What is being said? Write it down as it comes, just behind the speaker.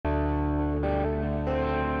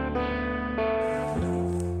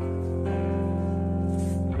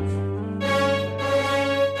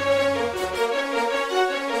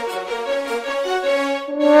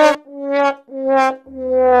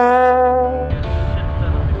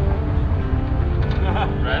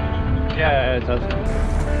Yeah, it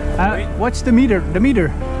does. Watch the meter. The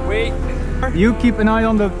meter. Wait. You keep an eye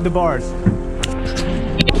on the bars.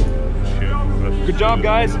 Good job,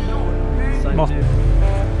 guys. Oh.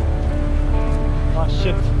 Ah,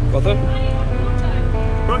 shit. Wat er?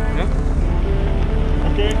 Good. Yeah.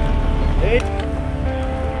 Okay. 8.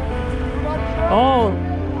 Oh.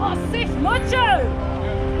 Oh, 6 macho!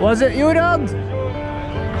 Was it you, dog?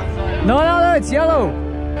 No, it's yellow.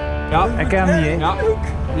 Ja. Ik ken hem niet, hè? Ja.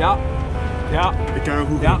 Ja. Ja. Ik kan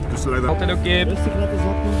goed. Ja. Dus leider. Altijd oké. Rustig laten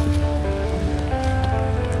zakken.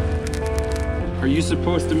 Are you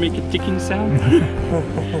supposed to make a ticking sound?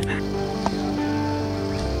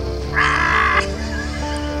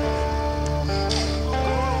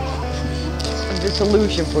 The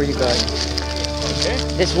solution for you guys. Okay.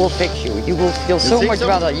 This will fix you. You will feel so much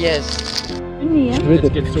better. Yes.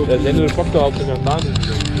 Dit gaat zo. Dat zijn de factor altijd aan het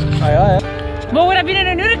Ah ja, ja. Mogen we dat binnen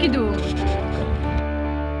een uurtje doen?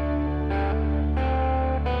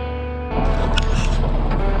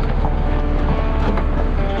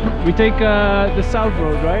 We take the south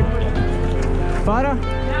road, right? Farah?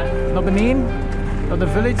 Ja. Naar beneden, naar de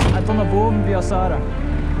village en dan naar boven via Sarah.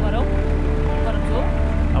 Waarom? Waarom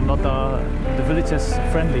zo? Omdat de village is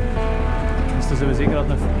friendly. Dus dan zullen we zeker dat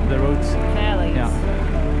de road... Veilig. Ja.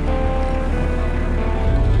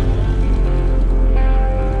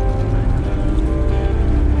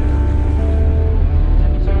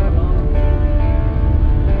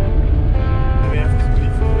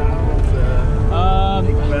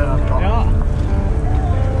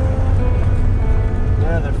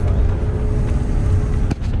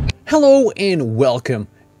 Hello and welcome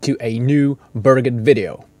to a new Berget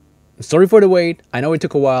video. Sorry for the wait, I know it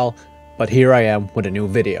took a while, but here I am with a new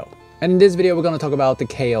video. And in this video we're going to talk about the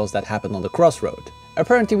chaos that happened on the CrossRoad.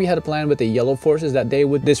 Apparently we had a plan with the yellow forces that they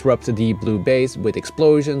would disrupt the blue base with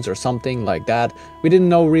explosions or something like that. We didn't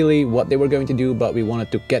know really what they were going to do, but we wanted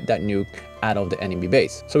to get that nuke out of the enemy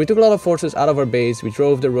base. So we took a lot of forces out of our base, we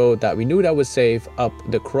drove the road that we knew that was safe up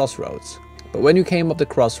the CrossRoads. But when you came up the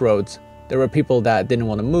CrossRoads, there were people that didn't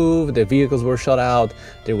want to move, the vehicles were shut out,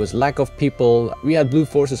 there was lack of people. We had blue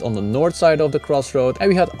forces on the north side of the CrossRoad and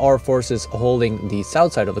we had our forces holding the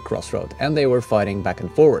south side of the CrossRoad and they were fighting back and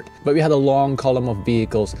forward. But we had a long column of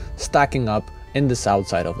vehicles stacking up in the south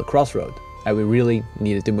side of the CrossRoad and we really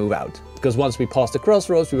needed to move out. Because once we passed the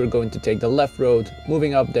CrossRoads we were going to take the left road,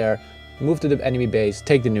 moving up there, move to the enemy base,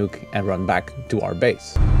 take the nuke and run back to our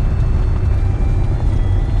base.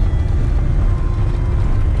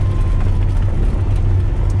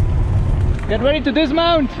 Get ready to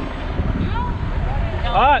dismount!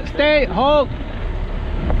 Stay, hold!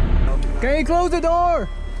 Can you close the door?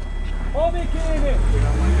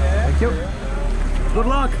 Thank you. Good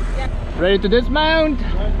luck! Ready to dismount?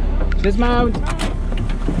 Dismount!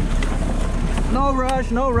 No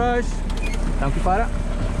rush, no rush! Dank u, Farah.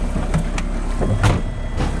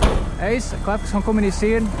 Ace, ik ga even gaan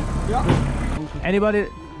communiceren. Ja. Anybody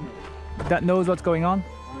that knows what's going on?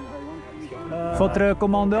 Votre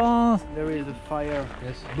commandant. There is a fire.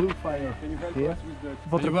 Yes. Blue fire. Here.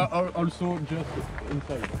 You are also just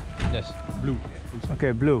inside. Yes. Blue.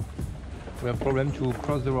 Okay, blue. We have a problem to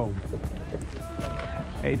cross the road.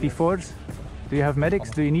 84s. Do you have medics?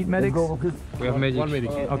 Do you need medics? We have medics. One medic.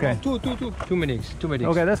 Okay. Two medics.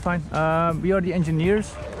 Okay, that's fine. We are the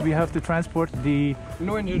engineers. We have to transport the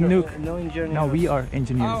No engineer. nuke. No engineers. No, we are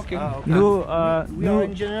engineers. Ah, okay. Nous, We are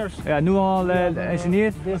engineers. nous on les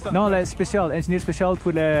ingénieurs. Non, les spécial, ingénieurs spécial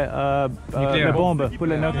pour les bombes, pour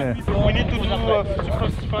les nucléaires. We need to do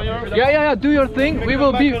crossfire. Yeah. Do your thing. We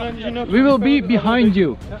will be behind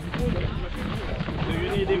you. Do you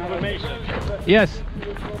need information? Yes.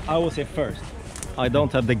 I will say first, I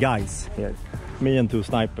don't have the guys here. Me and 2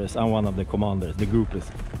 snipers and one of the commanders. The group is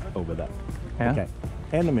over there. Yeah. Okay.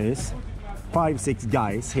 Enemies, 5-6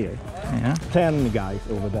 guys here. Yeah. 10 guys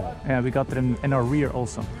over there. Yeah, we got them in our rear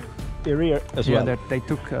also. The rear as Yeah, well. they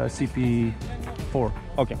took CP4.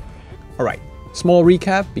 Okay. Alright, small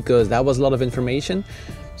recap because that was a lot of information.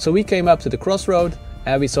 So we came up to the CrossRoad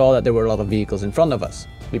and we saw that there were a lot of vehicles in front of us.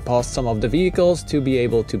 We passed some of the vehicles to be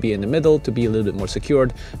able to be in the middle, to be a little bit more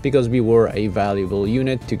secured, because we were a valuable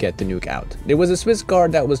unit to get the nuke out. There was a Swiss car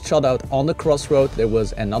that was shot out on the CrossRoad. There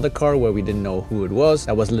was another car where we didn't know who it was.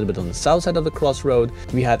 That was a little bit on the south side of the CrossRoad.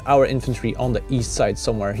 We had our infantry on the east side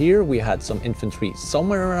somewhere here. We had some infantry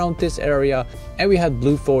somewhere around this area. And we had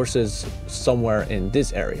blue forces somewhere in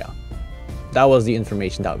this area. That was the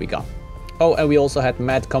information that we got. Oh, and we also had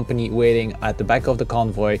Mad Company waiting at the back of the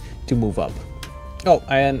convoy to move up. Oh,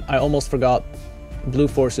 and I almost forgot, blue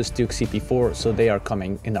forces took CP4, so they are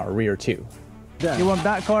coming in our rear too. You want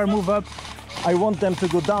that car move up? I want them to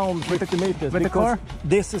go down 50 meters with the car?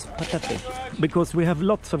 This is pathetic. because we have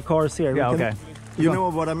lots of cars here. Yeah, We can- okay. You know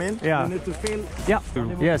what I mean? Yeah. We need to fill. Yeah.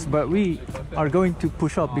 Yes, but we are going to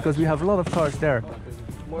push up because we have a lot of cars there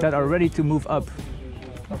that are ready to move up.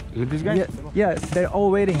 With this guy? Yeah, yeah, they're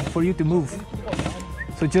all waiting for you to move.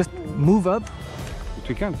 So just move up. But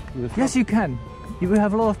we can't. Yes, you can. You will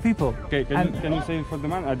have a lot of people. Okay, can you say it for the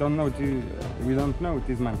man? I don't know. We don't know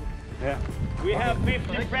this man. Yeah. We have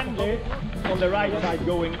 50 friendly on the right side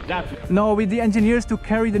going that way. No, with the engineers to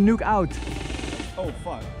carry the nuke out. Oh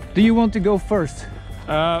fuck. Do you want to go first?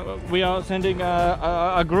 We are sending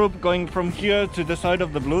a group going from here to the side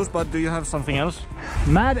of the blues, but do you have something else?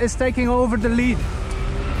 Matt is taking over the lead. Do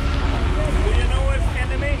you know if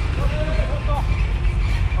enemy?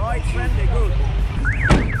 Oh, it's friendly, good.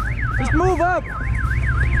 Just move up.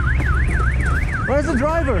 Where's the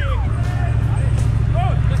driver?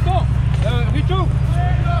 Let's go. We too.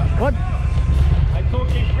 What? I'm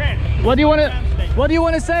talking French. What do you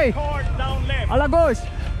want to say? Car down left. À la gauche.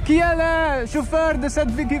 Qui est le chauffeur de cette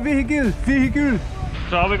véhicule?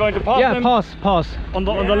 So are we going to pass Yeah, them? pass. On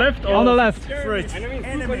the left? Or On the left. Straight.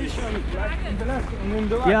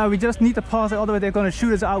 Yeah, we just need to pass it, otherwise they're gonna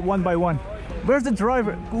shoot us out one by one. Where's the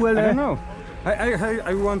driver? I don't know.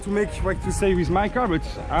 I want to make like to say with my car, but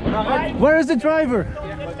Where is the driver?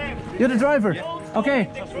 You're the driver. Okay.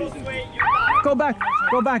 Go back.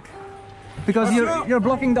 Because you're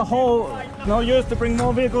blocking the whole. No use to bring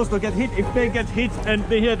more vehicles to get hit. If they get hit and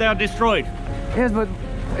they here, they are destroyed. Yes, but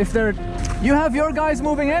if they're. You have your guys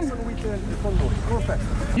moving in?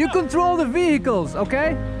 You control the vehicles,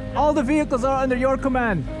 okay? All the vehicles are under your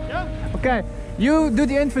command. Yeah. Okay. You do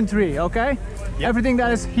the infantry, okay? Yep. Everything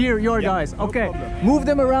that is here, your guys. no Okay. problem. Move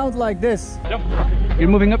them around like this. Yep. You're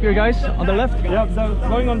moving up your guys on the left? Yeah, they're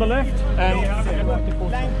going on the left and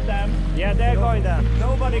flank them. Yeah, they're going there.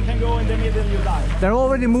 Nobody can go in the middle, you die. They're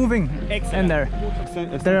already moving Excellent. in there.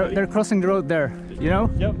 They're crossing the road there, you know?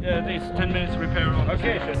 Yep, it's 10 minutes repair on the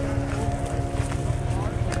station.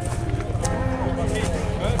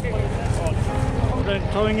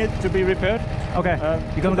 They're towing it to be repaired. Okay.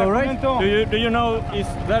 You gonna go right? Do you know, is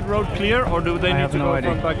that road clear or do they I need have to no go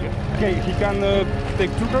idea. from back? okay, he can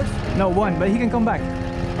take 2 cars. No, one, but he can come back.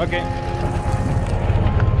 Okay.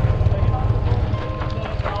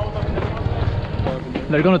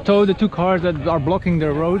 They're gonna tow the 2 cars that are blocking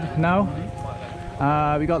the road now.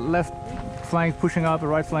 We got left flank pushing up, a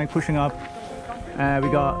right flank pushing up. We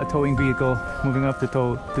got a towing vehicle moving up to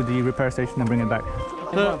tow to the repair station and bring it back.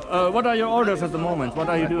 What are your orders at the moment? What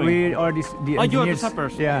are you doing? We are the you are the engineers.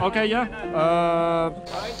 sappers? Yeah. Okay, yeah.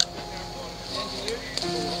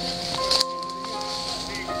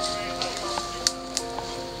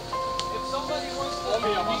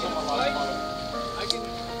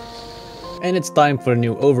 And it's time for a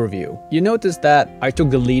new overview. You notice that I took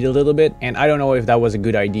the lead a little bit, and I don't know if that was a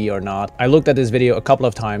good idea or not. I looked at this video a couple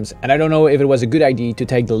of times, and I don't know if it was a good idea to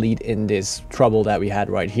take the lead in this trouble that we had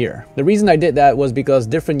right here. The reason I did that was because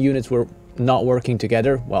different units were not working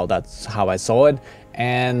together. Well, that's how I saw it.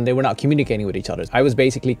 And they were not communicating with each other. I was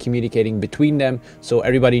basically communicating between them, so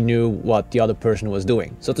everybody knew what the other person was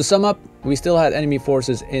doing. So to sum up, we still had enemy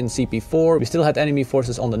forces in CP4, we still had enemy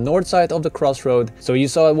forces on the north side of the CrossRoad. So you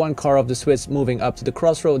saw one car of the Swiss moving up to the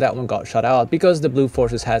CrossRoad, that one got shot out because the blue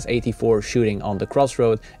forces has 84 shooting on the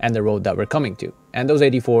CrossRoad and the road that we're coming to. And those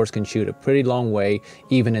 84s can shoot a pretty long way,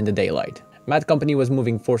 even in the daylight. Mad Company was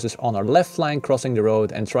moving forces on our left flank, crossing the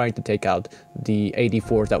road and trying to take out the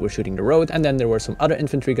 84s that were shooting the road, and then there were some other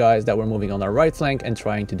infantry guys that were moving on our right flank and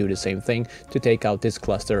trying to do the same thing to take out this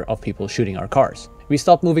cluster of people shooting our cars. We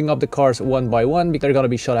stopped moving up the cars one by one because they're gonna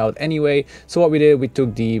be shot out anyway, so what we did, we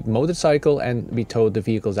took the motorcycle and we towed the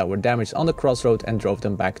vehicles that were damaged on the CrossRoad and drove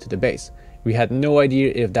them back to the base. We had no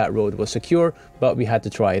idea if that road was secure, but we had to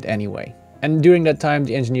try it anyway. And during that time,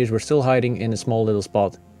 the engineers were still hiding in a small little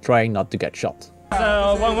spot, trying not to get shot.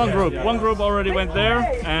 One group already went there,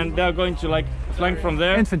 and they're going to like flank from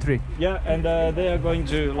there. Infantry. Yeah, and they are going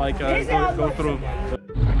to like go through.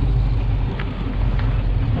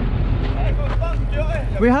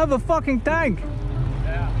 We have a fucking tank.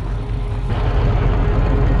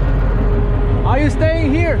 Are you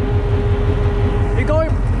staying here? You going?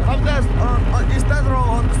 Is that road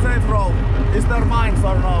on the safe road? Is there mines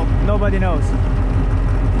or no? Nobody knows.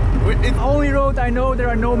 It's Only road I know there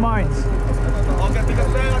are no mines. okay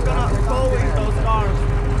because they are gonna go in those cars.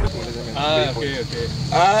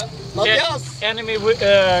 Yes. Enemy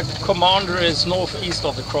commander is northeast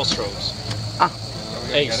of the CrossRoads.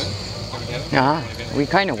 Ace. Yeah, we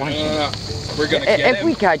kind of want him. We're gonna get him. If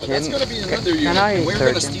we catch him, can I We're search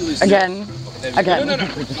gonna steal him? his Again. No,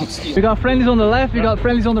 don't steal. We got friendlies on the left, we got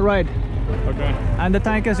friendlies on the right. Okay. And the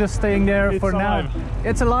tank is just staying there for now.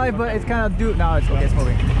 It's alive, but it cannot do. No, it's okay. It's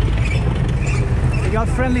moving. We got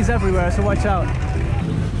friendlies everywhere, so watch out.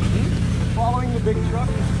 Following the big truck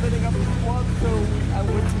is splitting up the squad, so I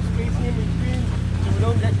want some spacing in between so we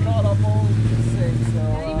don't get caught up all the same. So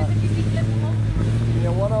yeah,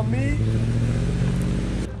 one on me.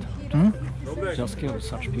 Just kill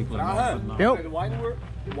such people. Yep.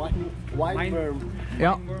 Wineworm.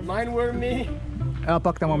 Ja. Mineworm me. Ja,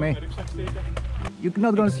 pak hem maar mee. You're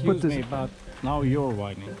not going to put this. Me, but now you're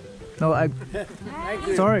whining. No, I.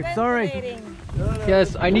 Sorry.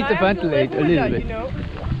 Yes, I need to ventilate a little bit.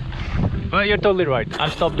 Well, you're totally right. I'm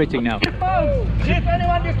stop bitching now.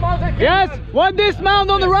 Yes, one dismount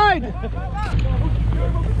on the right.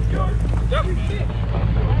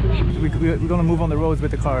 We're gonna move on the roads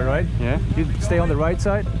with the car, right? Yeah. You stay on the right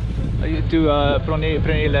side. To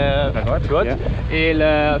prenez le droite et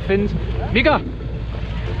le fins. Mika,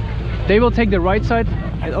 they will take the right side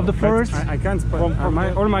of the forest. I can't.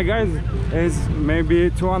 All my guys is maybe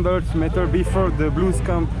 200 meters before the blues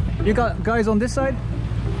come. You got guys on this side?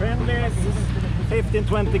 Friendlies,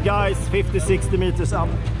 15-20 guys, 50-60 meters up,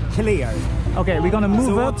 clear. Okay, we're gonna move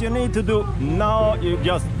so up. What you need to do now, you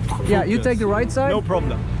just Yeah, you take the right side. No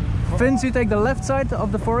problem. Fins, you take the left side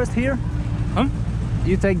of the forest here. Huh?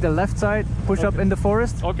 You take the left side, push up in the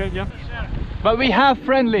forest. Okay, yeah. But we have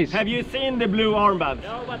friendlies. Have you seen the blue armband?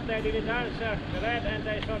 No, but they didn't answer. The red and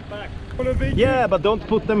they shot back. Yeah, but don't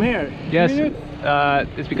put them here. Yes,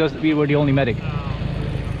 it's because we were the only medic.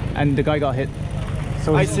 And the guy got hit.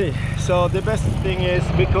 So I see. So the best thing is,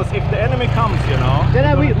 because if the enemy comes, you know...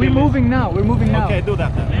 Yeah, we're moving now. We're moving now. Okay, do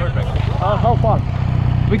that then. Perfect. How far?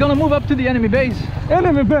 We're gonna move up to the enemy base.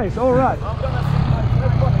 Enemy base, all right.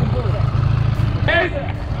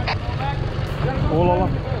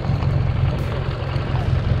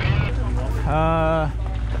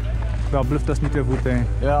 Wel, bluff dat is niet weer goed, hè.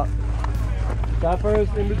 Ja. Sappers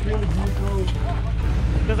in between the vehicles.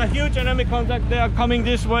 There's a huge enemy contact. They are coming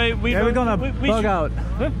this way. We're gonna bug out.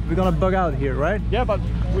 Huh? We're gonna bug out here, right? Yeah, but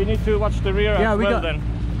we need to watch the rear as well then.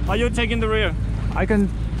 Are you taking the rear? I can.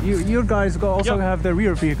 Your guys also have the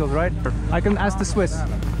rear vehicles, right? I can ask the Swiss.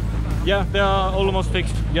 Yeah, they are almost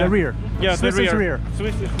fixed. Yeah. The rear. Yeah, Swiss the is rear.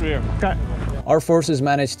 Swiss is rear. Okay. Our forces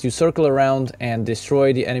managed to circle around and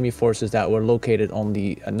destroy the enemy forces that were located on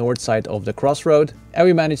the north side of the CrossRoad, and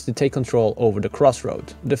we managed to take control over the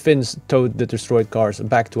CrossRoad. The Finns towed the destroyed cars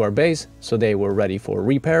back to our base, so they were ready for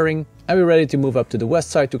repairing, and we were ready to move up to the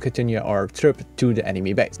west side to continue our trip to the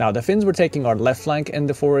enemy base. Now, the Finns were taking our left flank in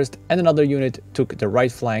the forest, and another unit took the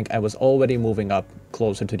right flank and was already moving up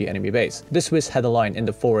closer to the enemy base. The Swiss had a line in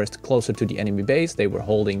the forest closer to the enemy base. They were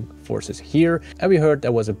holding forces here, and we heard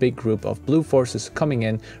there was a big group of blue forces coming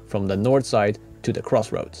in from the north side to the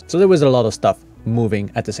CrossRoads. So there was a lot of stuff moving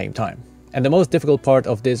at the same time. And the most difficult part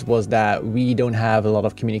of this was that we don't have a lot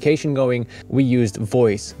of communication going. We used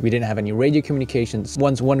voice. We didn't have any radio communications.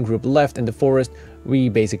 Once one group left in the forest, we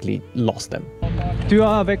basically lost them. Tu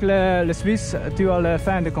as avec le Suisse, tu as le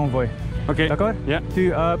fin de convoi. Okay. D'accord? Yeah.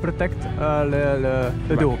 Tu protect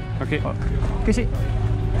le dos. Okay. Kishi.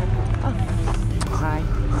 Hi.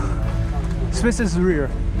 Swiss is rear.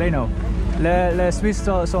 They know. Les Suisses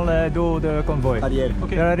sont le dos de convoi. Arrière.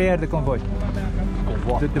 Okay. Le arrière de convoi.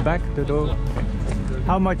 The back, the door. Okay.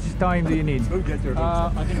 How much time do you need?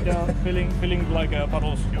 I think they are filling like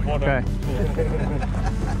bottles of water. Okay.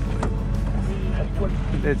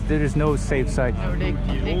 There is no safe side.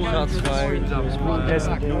 Yes,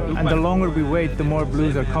 and the longer we wait, the more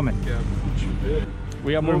blues are coming.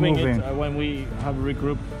 We are moving it when we have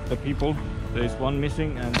regrouped the people. There is one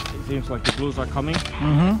missing, and it seems like the blues are coming.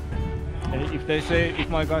 And if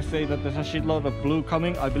my guys say that there's a shitload of blue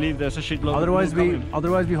coming, I believe there's a shitload of blue coming.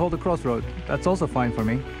 Otherwise we hold the CrossRoad. That's also fine for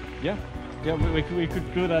me. Yeah, we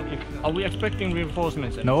could do that. Are we expecting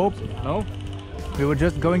reinforcements? Nope. No? We were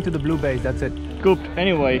just going to the blue base, that's it. Good.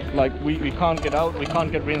 Anyway, like we can't get out, we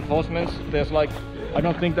can't get reinforcements. There's like, I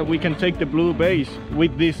don't think that we can take the blue base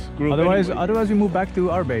with this group. Otherwise we move back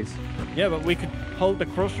to our base. Yeah, but we could hold the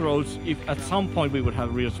CrossRoads if at some point we would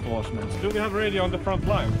have reinforcements. Do we have radio on the front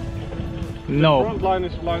line? No. The front line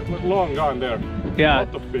is like long gone there. Yeah,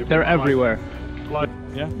 they're everywhere. Like,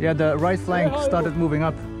 yeah, the right flank started moving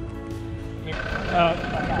up.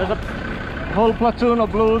 There's a whole platoon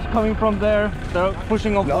of blues coming from there. They're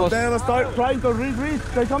pushing off us. They will start trying to retreat.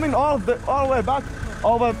 They're coming all the way back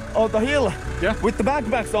over the hill. Yeah. With the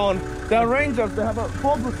backpacks on. They're rangers. They have a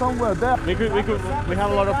focus somewhere there. We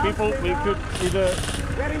have a lot of people. We could either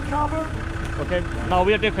get in cover. Okay. Now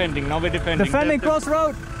we are defending. Defending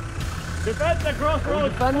CrossRoad. Defend the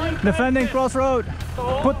CrossRoad. Defending CrossRoad.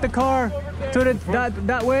 Put the car to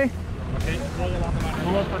that way.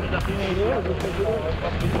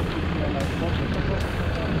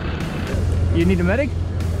 You need a medic?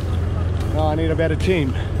 No, I need a better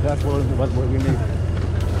team. That's what we need.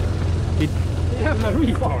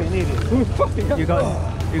 You got.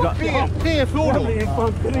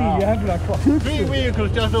 Three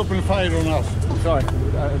vehicles just opened fire on us. Sorry,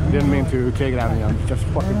 I didn't mean to take it out of you. I'm just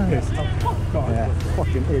fucking pissed. Yeah,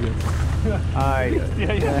 fucking idiot.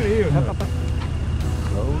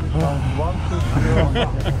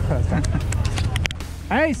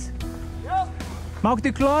 Ace! Maak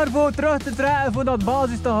u klaar voor terug te trekken voor dat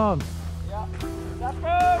basis te gaan. Ja.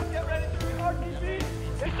 Get ready to RPG.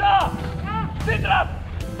 Is dat? Ja. Zit erop!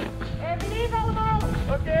 Even allemaal!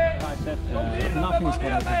 Okay. I said nothing's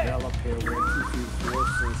going to develop here with CC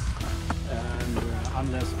forces, and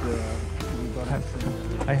unless we're going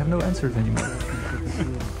to I have no answers anymore.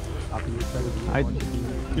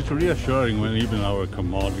 It's reassuring when even our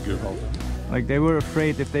command gives out. Like they were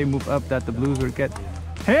afraid if they move up that the Blues would get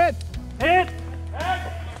hit! Hit!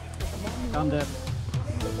 I'm dead.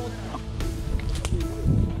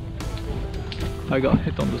 I got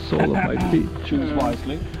hit on the sole of my feet. Choose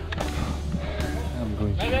wisely. I'm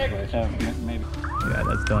going to maybe. Yeah,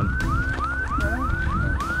 that's done.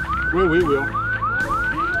 We will.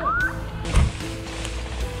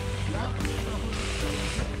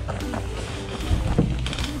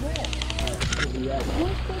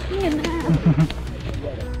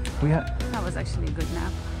 We had. That was actually a good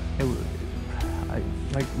nap.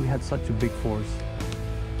 Like we had such a big force.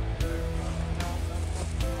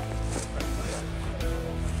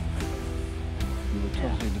 We were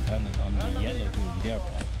totally dependent on the yellow doing their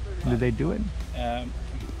part. Did they do it?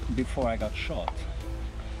 Before I got shot,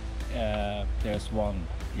 there's one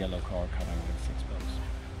yellow car coming with 6 boats.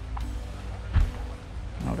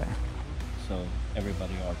 Okay. So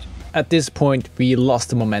everybody ought to be. At this point, we lost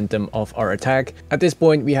the momentum of our attack. At this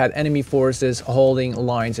point, we had enemy forces holding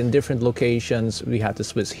lines in different locations. We had the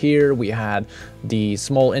Swiss here, we had the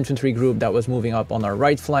small infantry group that was moving up on our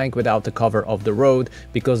right flank without the cover of the road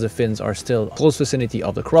because the Finns are still close vicinity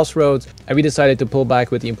of the crossroads. And we decided to pull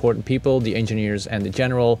back with the important people, the engineers and the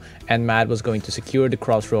general, and Matt was going to secure the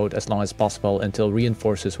crossroad as long as possible until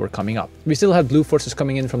reinforcements were coming up. We still had blue forces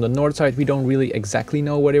coming in from the north side. We don't really exactly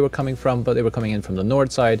know where they were coming from, but they were coming in from the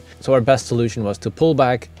north side. So our best solution was to pull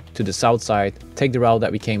back to the south side, take the route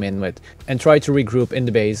that we came in with, and try to regroup in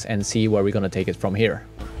the base and see where we're gonna take it from here.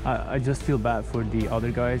 I just feel bad for the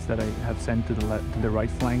other guys that I have sent to the right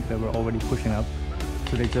flank that were already pushing up.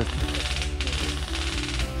 So they just...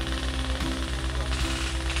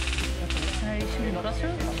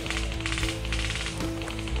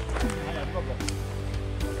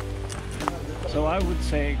 So I would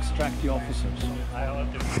say extract the officers.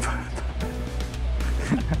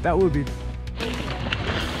 That would be...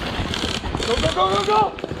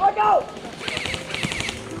 Go! Let go!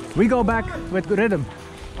 We go back with good rhythm.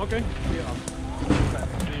 Okay.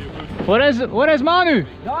 Waar is Manu?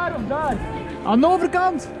 Daar! Aan de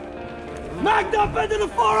overkant! Back up into the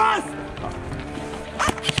forest!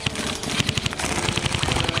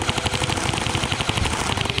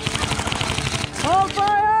 On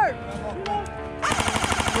fire!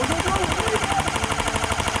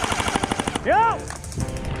 Ja!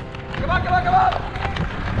 Come on!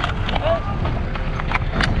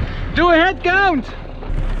 Do a head count!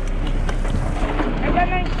 Ik heb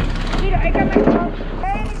mijn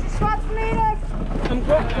Hey, is de SWAT volledig? I'm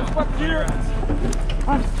squat here.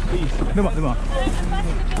 Doe maar.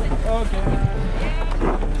 Okay.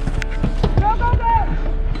 Go!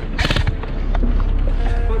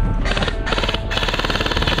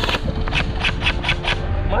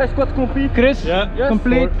 My squad complete. Chris,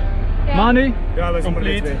 complete. Ja. Manu, Ja, dat is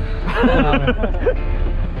complete.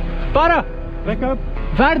 para! Back up.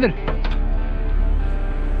 Verder!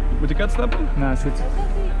 Moet ik uitstappen? Nou, is goed.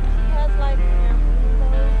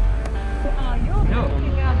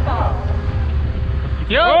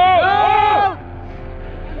 Yo! De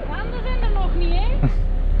anderen zijn er nog niet, hè?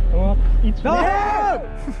 Iets meer.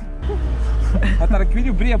 Hij had daar een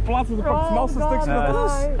video brede plaats en pak het snelste stuk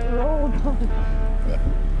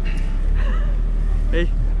Hey,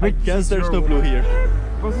 I guess there's no blue here.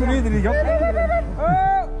 Wat is er nu? Die gaat.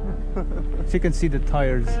 You can see the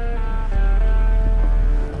tires.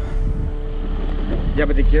 Yeah,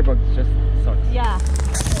 but the gearbox just sucks. Ja.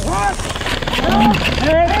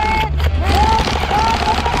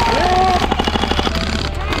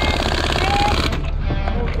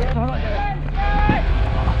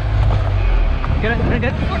 Get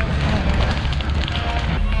it.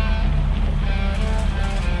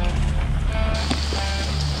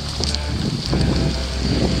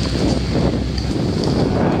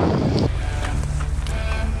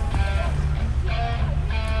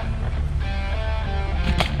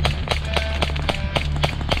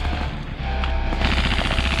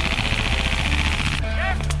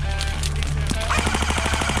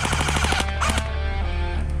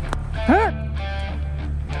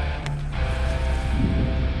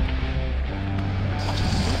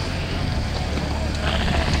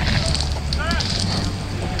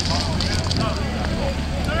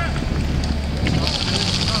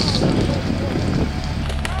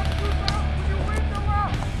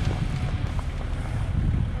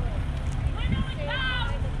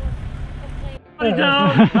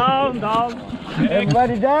 Down.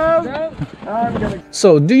 Everybody down.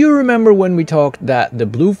 So, do you remember when we talked that the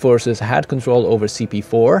blue forces had control over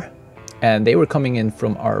CP4 and they were coming in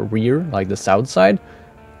from our rear, like the south side?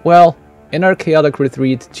 Well, in our chaotic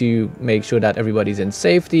retreat to make sure that everybody's in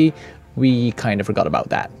safety, we kind of forgot about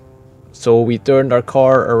that. So we turned our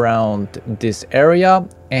car around this area,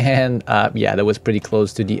 and yeah, that was pretty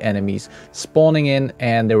close to the enemies spawning in,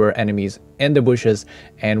 and there were enemies in the bushes,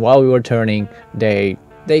 and while we were turning, they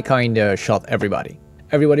kind of shot everybody.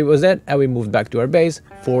 Everybody was dead, and we moved back to our base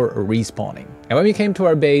for respawning. And when we came to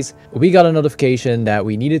our base, we got a notification that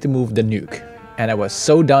we needed to move the nuke. And I was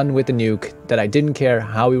so done with the nuke that I didn't care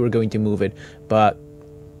how we were going to move it, but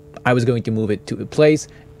I was going to move it to a place,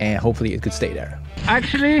 and hopefully it could stay there.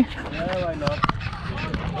 Actually,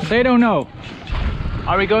 they don't know.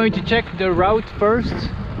 Are we going to check the route first?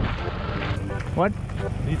 What?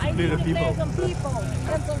 Need to clear the people. Some people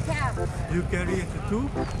and some cats. You carry it too?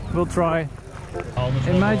 We'll try.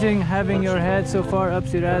 Imagine having your head so far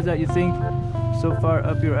up your ass that you think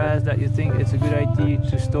it's a good idea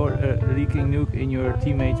to store a leaking nuke in your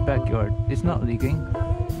teammate's backyard. It's not leaking.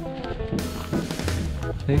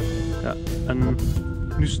 See? Ja, en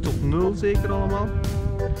nu is het op 0 zeker allemaal?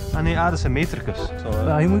 Ah nee, dat zijn metertjes.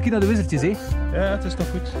 Ja, je moet hier naar de wizardjes, hè? Ja, het is nog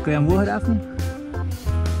goed. Kun je hem omhoog heffen?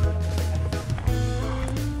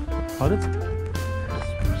 Houd het?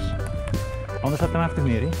 Anders zet hem even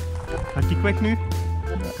neer, hè? Ga ik weg nu?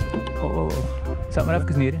 Oh. Zet maar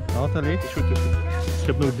even neer, hè? Ja, dat leeg. Is goed, is goed. Ik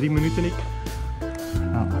heb nog 3 minuten, ik.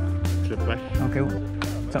 Ja. Ik zit weg. Oké,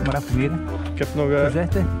 zet maar even neer, hè? Ik heb nog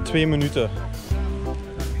 2 minuten.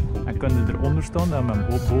 En kunnen we eronder staan, dan met hem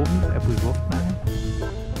boven, even je hoofd maken.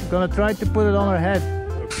 We're gonna try to put it on our head.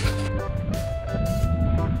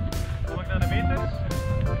 Kom ik naar de meters?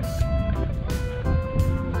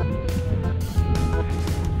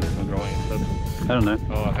 Är den det?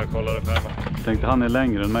 Ja, jag kollar det framme. Jag tänkte han är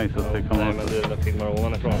längre än mig så att det kan vara... Nej, men det filmar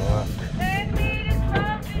ovanifrån.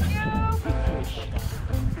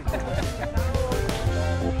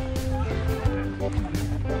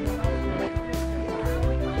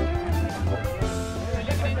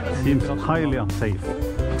 Seems highly unsafe.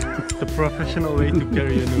 The professional way to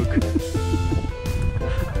carry a nuke.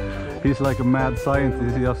 He's like a mad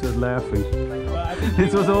scientist, he just laughing.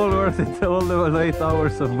 It was all worth it, all the 8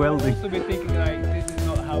 hours of welding. To be thinking like, this is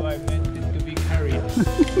not how I meant it to be carried.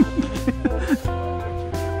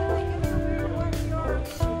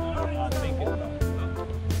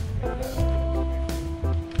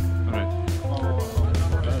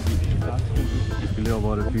 Skulle jag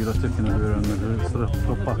vara 4 stycken i buren med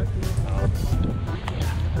ströpploppar.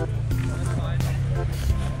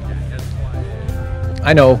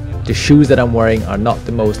 I know, the shoes that I'm wearing are not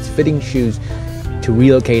the most fitting shoes to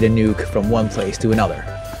relocate a nuke from one place to another.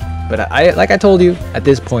 But like I told you, at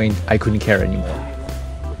this point, I couldn't care anymore.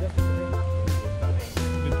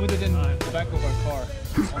 We put it in the back of our car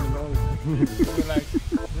on the road. We're like,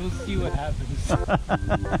 we'll see what happens.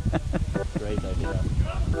 Great idea.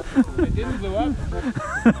 It didn't blow up.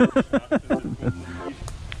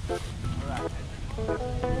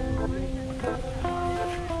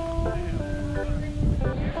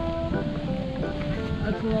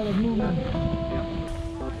 That's a lot of movement.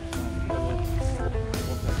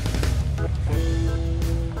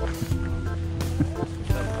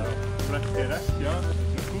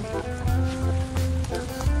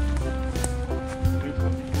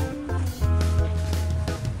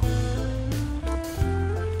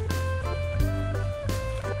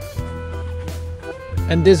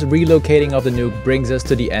 And this relocating of the nuke brings us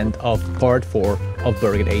to the end of part 4 of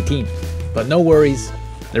Berget 18. But no worries,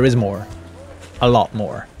 there is more. A lot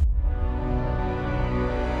more.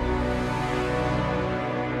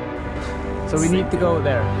 So we need to go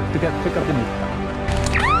there to pick up the nuke.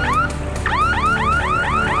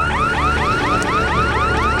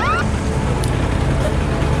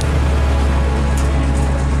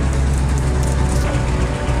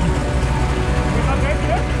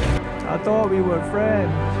 I thought we were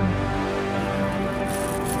friends.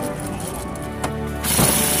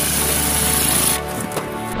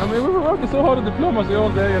 I mean, we were working so hard at diplomacy all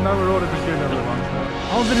day and never wrote a machine every month.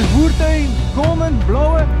 Als er een voertuig komen,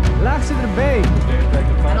 blauwe, laag ze erbij.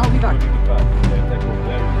 En I'll be back.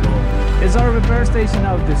 Is our repair station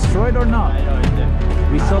now destroyed or not?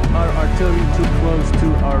 We shot our artillery too close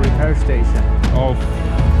to our repair station. Oh.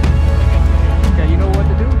 Okay, you know what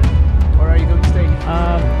to do? Or are you going to stay?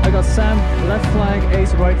 I got Sam left flank,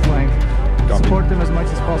 Ace right flank. Support them as much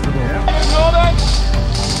as possible.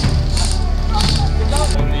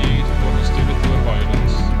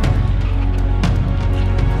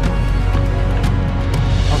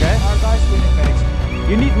 Okay. Our guys win in Verage.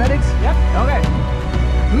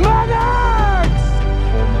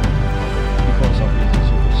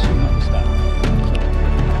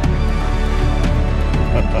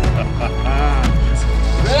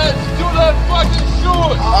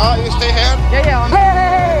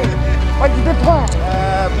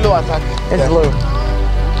 low attack. It's low.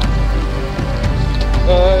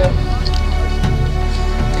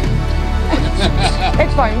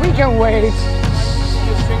 It's fine, we can wait.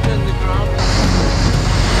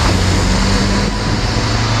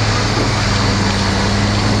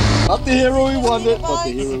 Not the hero we wanted, but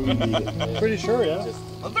the hero we needed. Pretty sure, yeah.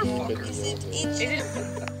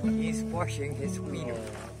 He's washing his wiener.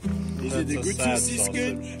 Is it a good sad juicy sausage.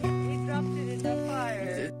 skin? He dropped it in the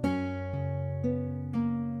fire.